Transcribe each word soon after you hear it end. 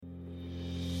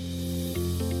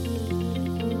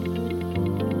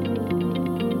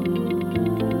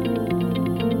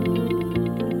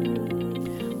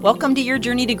Welcome to Your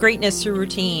Journey to Greatness Through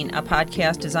Routine, a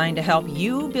podcast designed to help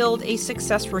you build a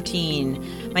success routine.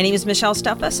 My name is Michelle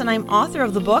Steffes, and I'm author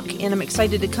of the book, and I'm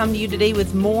excited to come to you today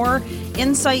with more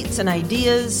insights and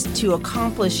ideas to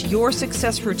accomplish your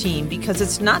success routine, because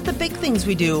it's not the big things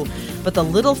we do, but the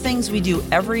little things we do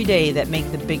every day that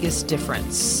make the biggest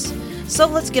difference. So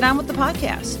let's get on with the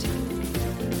podcast.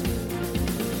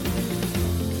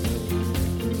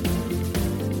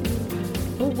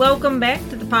 Welcome back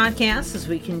to the podcast as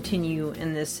we continue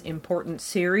in this important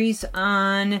series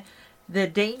on the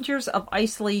dangers of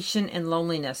isolation and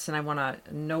loneliness. And I want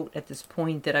to note at this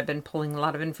point that I've been pulling a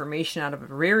lot of information out of a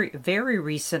very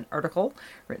recent article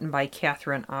written by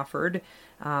Catherine Offord,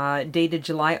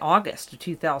 dated August of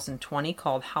 2020,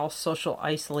 called How Social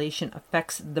Isolation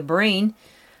Affects the Brain.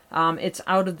 It's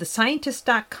out of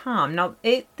thescientist.com. Now,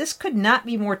 this could not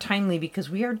be more timely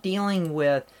because we are dealing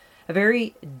with a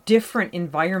very different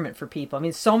environment for people. I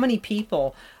mean, so many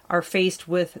people are faced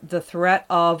with the threat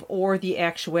of or the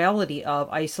actuality of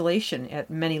isolation at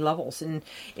many levels. And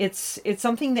it's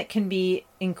something that can be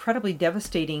incredibly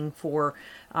devastating for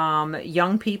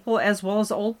young people as well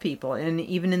as old people, and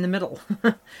even in the middle.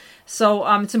 So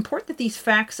it's important that these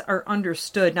facts are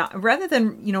understood. Now, rather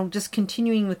than, just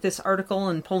continuing with this article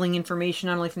and pulling information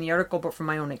not only from the article but from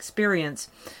my own experience,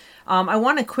 I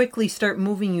want to quickly start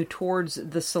moving you towards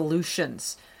the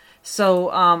solutions. So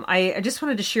I just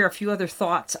wanted to share a few other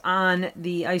thoughts on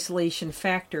the isolation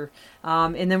factor,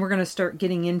 and then we're going to start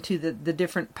getting into the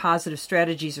different positive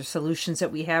strategies or solutions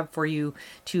that we have for you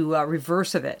to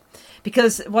reverse of it.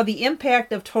 Because while the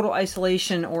impact of total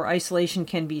isolation or isolation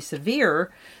can be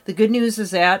severe, the good news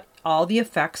is that all the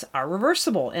effects are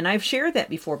reversible. And I've shared that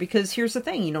before, because here's the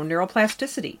thing,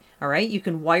 neuroplasticity, all right? You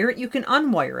can wire it, you can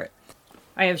unwire it.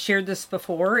 I have shared this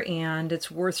before, and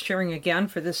it's worth sharing again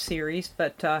for this series,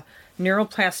 but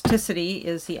neuroplasticity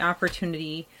is the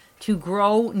opportunity to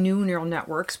grow new neural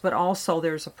networks, but also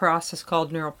there's a process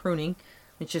called neural pruning,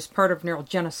 which is part of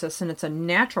neurogenesis, and it's a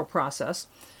natural process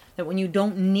that when you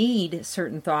don't need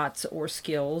certain thoughts or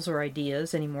skills or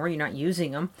ideas anymore, you're not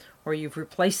using them, or you've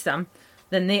replaced them,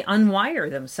 then they unwire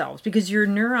themselves, because your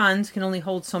neurons can only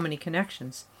hold so many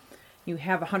connections. You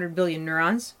have 100 billion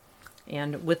neurons.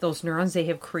 And with those neurons, they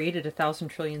have created 1,000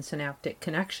 trillion synaptic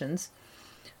connections.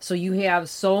 So you have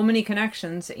so many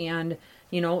connections, and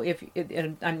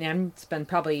it's been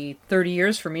probably 30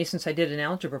 years for me since I did an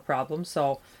algebra problem,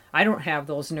 so I don't have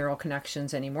those neural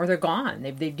connections anymore. They're gone.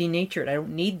 They've denatured. I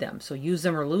don't need them. So use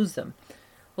them or lose them.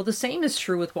 Well, the same is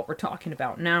true with what we're talking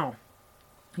about now.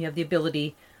 You have the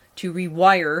ability to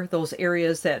rewire those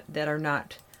areas that are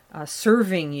not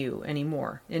serving you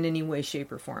anymore in any way,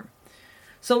 shape, or form.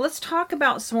 So let's talk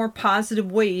about some more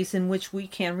positive ways in which we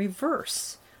can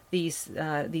reverse these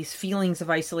feelings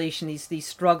of isolation, these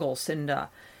struggles, and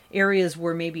areas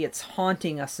where maybe it's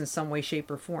haunting us in some way, shape,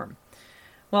 or form.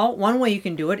 Well, one way you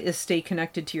can do it is stay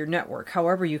connected to your network,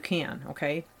 however you can,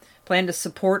 okay? Plan to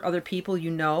support other people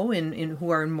in who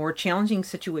are in more challenging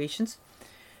situations.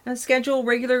 And schedule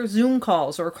regular Zoom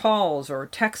calls or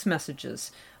text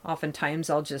messages.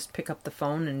 Oftentimes I'll just pick up the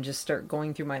phone and just start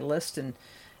going through my list, and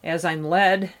as I'm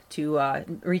led to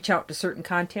reach out to certain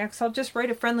contacts, I'll just write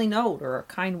a friendly note or a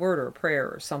kind word or a prayer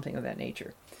or something of that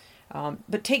nature.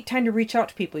 But take time to reach out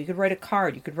to people. You could write a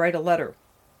card. You could write a letter.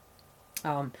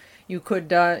 You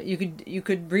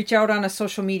could reach out on a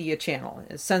social media channel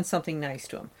and send something nice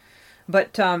to them.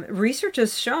 But research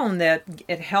has shown that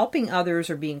helping others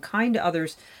or being kind to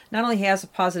others not only has a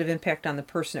positive impact on the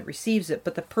person that receives it,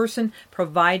 but the person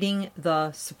providing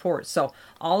the support. So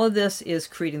all of this is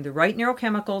creating the right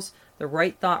neurochemicals, the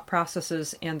right thought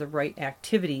processes, and the right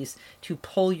activities to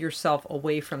pull yourself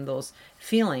away from those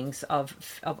feelings of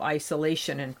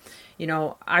isolation. And,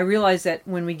 I realize that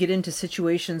when we get into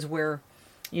situations where,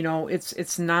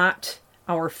 it's not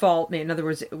our fault, in other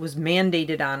words, it was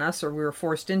mandated on us or we were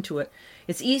forced into it,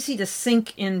 it's easy to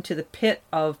sink into the pit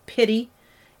of pity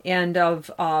and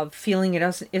of feeling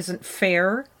it isn't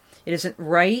fair, it isn't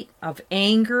right, of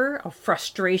anger, of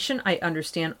frustration. I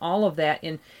understand all of that,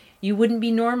 and you wouldn't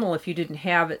be normal if you didn't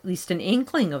have at least an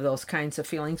inkling of those kinds of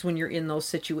feelings when you're in those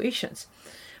situations.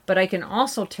 But I can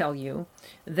also tell you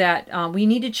that we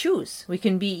need to choose. We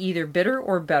can be either bitter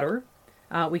or better.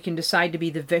 We can decide to be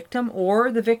the victim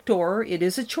or the victor. It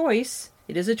is a choice.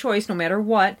 It is a choice no matter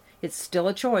what. It's still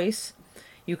a choice.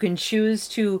 You can choose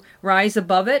to rise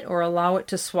above it or allow it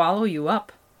to swallow you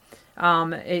up.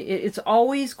 It's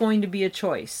always going to be a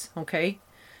choice, okay?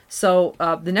 So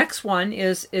the next one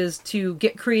is to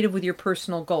get creative with your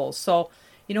personal goals. So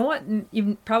you know what?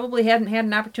 You probably hadn't had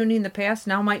an opportunity in the past.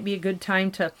 Now might be a good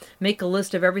time to make a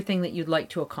list of everything that you'd like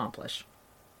to accomplish.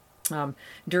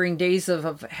 During days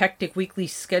of hectic weekly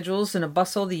schedules and a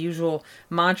bustle, the usual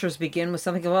mantras begin with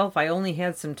something, well, if I only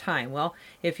had some time. Well,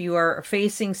 if you are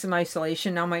facing some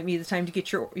isolation, now might be the time to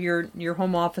get your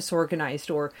home office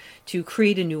organized, or to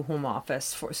create a new home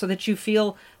office so that you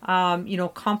feel,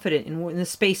 confident in the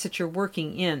space that you're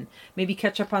working in. Maybe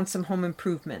catch up on some home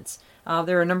improvements.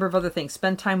 There are a number of other things.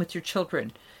 Spend time with your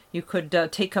children. You could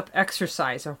take up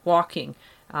exercise or walking.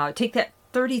 Take that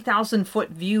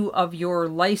 30,000-foot view of your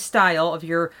lifestyle, of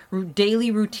your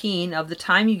daily routine, of the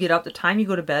time you get up, the time you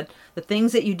go to bed, the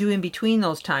things that you do in between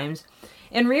those times,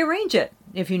 and rearrange it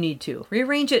if you need to.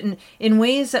 Rearrange it in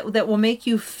ways that will make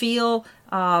you feel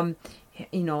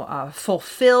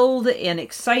fulfilled and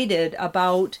excited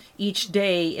about each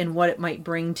day and what it might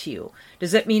bring to you.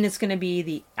 Does that mean it's going to be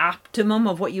the optimum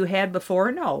of what you had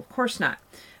before? No, of course not.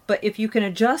 But if you can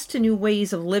adjust to new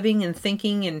ways of living and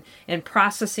thinking and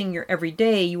processing your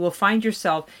everyday, you will find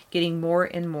yourself getting more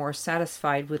and more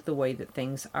satisfied with the way that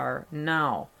things are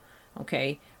now.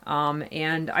 Okay?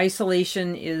 And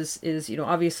isolation is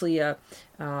obviously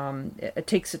it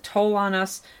takes a toll on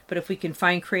us, but if we can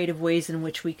find creative ways in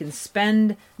which we can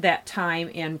spend that time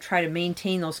and try to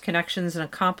maintain those connections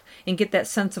and get that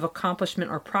sense of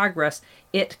accomplishment or progress,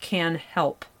 it can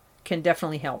help. Can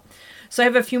definitely help. So I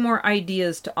have a few more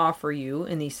ideas to offer you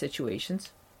in these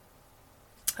situations.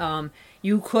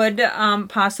 You could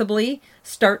possibly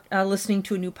start listening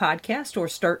to a new podcast, or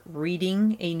start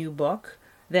reading a new book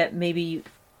that maybe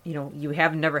you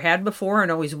have never had before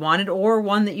and always wanted, or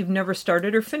one that you've never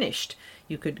started or finished.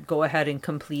 You could go ahead and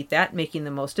complete that, making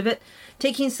the most of it,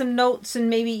 taking some notes, and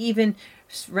maybe even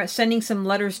sending some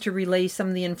letters to relay some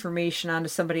of the information onto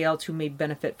somebody else who may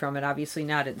benefit from it. Obviously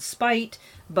not in spite,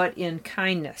 but in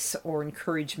kindness or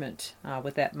encouragement,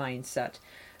 with that mindset.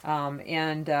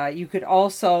 And you could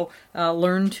also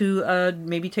learn to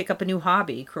maybe take up a new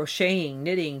hobby: crocheting,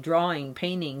 knitting, drawing,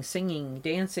 painting, singing,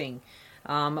 dancing.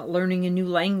 Learning a new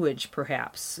language,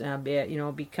 perhaps,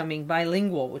 becoming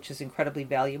bilingual, which is incredibly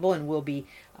valuable and will be,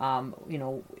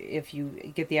 if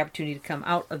you get the opportunity to come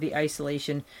out of the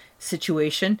isolation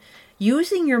situation.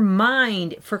 Using your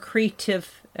mind for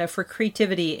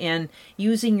creativity and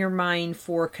using your mind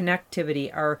for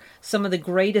connectivity are some of the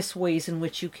greatest ways in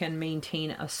which you can maintain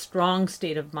a strong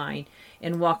state of mind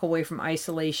and walk away from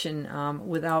isolation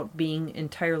without being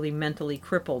entirely mentally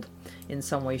crippled in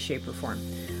some way, shape, or form.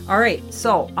 All right,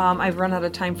 so I've run out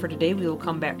of time for today. We will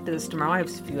come back to this tomorrow. I have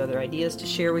a few other ideas to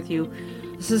share with you.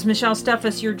 This is Michelle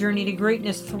Steffes, your journey to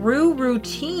greatness through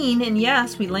routine. And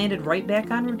yes, we landed right back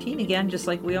on routine again, just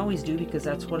like we always do, because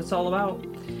that's what it's all about.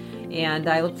 And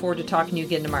I look forward to talking to you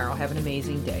again tomorrow. Have an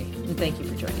amazing day. And thank you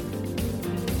for joining me.